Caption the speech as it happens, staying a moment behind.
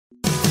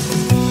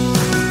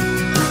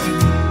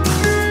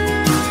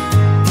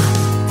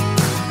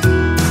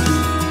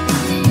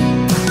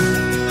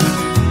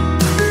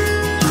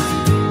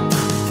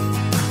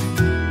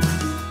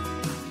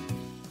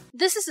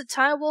This is the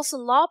Ty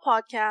Wilson Law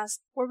Podcast,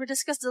 where we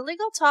discuss the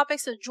legal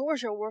topics of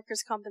Georgia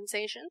workers'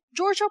 compensation,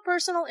 Georgia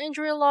personal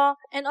injury law,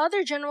 and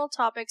other general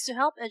topics to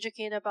help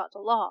educate about the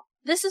law.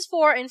 This is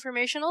for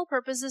informational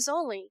purposes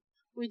only.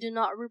 We do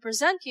not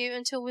represent you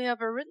until we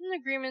have a written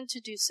agreement to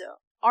do so.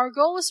 Our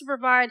goal is to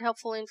provide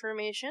helpful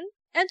information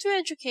and to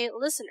educate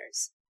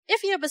listeners.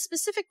 If you have a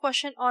specific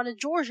question on a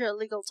Georgia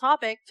legal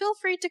topic, feel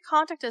free to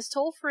contact us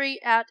toll-free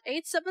at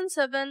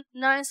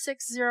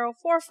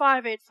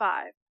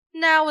 877-960-4585.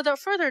 Now, without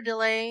further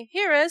delay,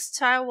 here is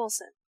Ty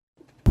Wilson.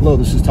 Hello,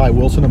 this is Ty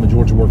Wilson. I'm a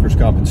Georgia workers'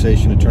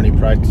 compensation attorney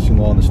practicing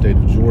law in the state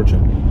of Georgia.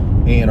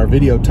 And our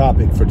video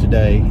topic for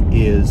today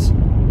is,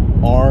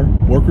 are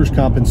workers'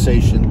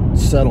 compensation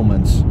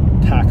settlements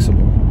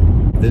taxable?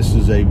 This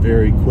is a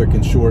very quick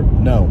and short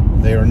no.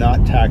 They are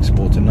not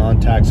taxable. It's a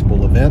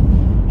non-taxable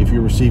event. If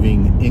you're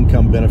receiving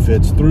income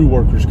benefits through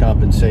workers'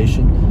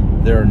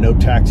 compensation, there are no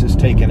taxes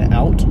taken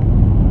out.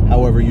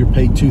 However, you're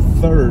paid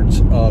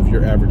 2/3 of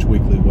your average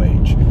weekly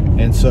wage.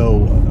 And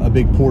so a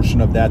big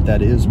portion of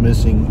that is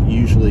missing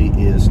usually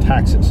is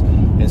taxes.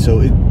 And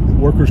so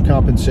workers'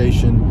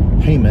 compensation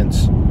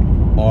payments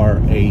are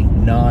a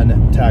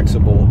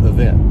non-taxable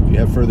event. If you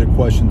have further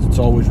questions, it's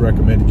always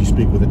recommended you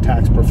speak with a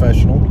tax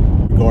professional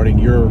regarding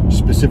your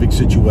specific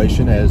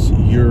situation, as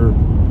your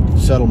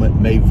settlement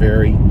may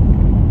vary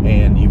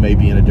and you may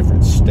be in a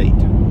different state.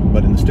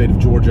 But in the state of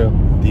Georgia,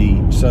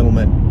 the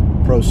settlement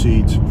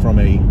proceeds from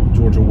a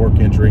Georgia work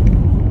injury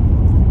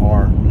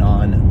are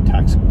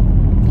non-taxable.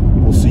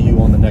 We'll see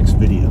you on the next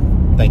video.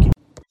 Thank you.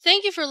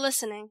 Thank you for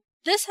listening.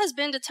 This has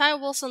been the Ty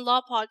Wilson Law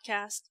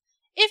Podcast.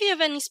 If you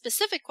have any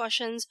specific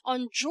questions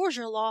on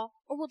Georgia law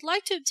or would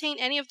like to obtain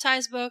any of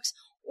Ty's books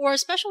or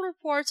special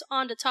reports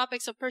on the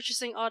topics of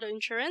purchasing auto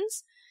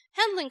insurance,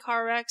 handling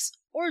car wrecks,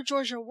 or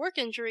Georgia work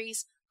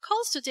injuries,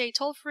 call us today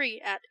toll-free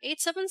at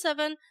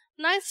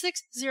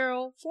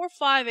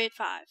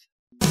 877-960-4585.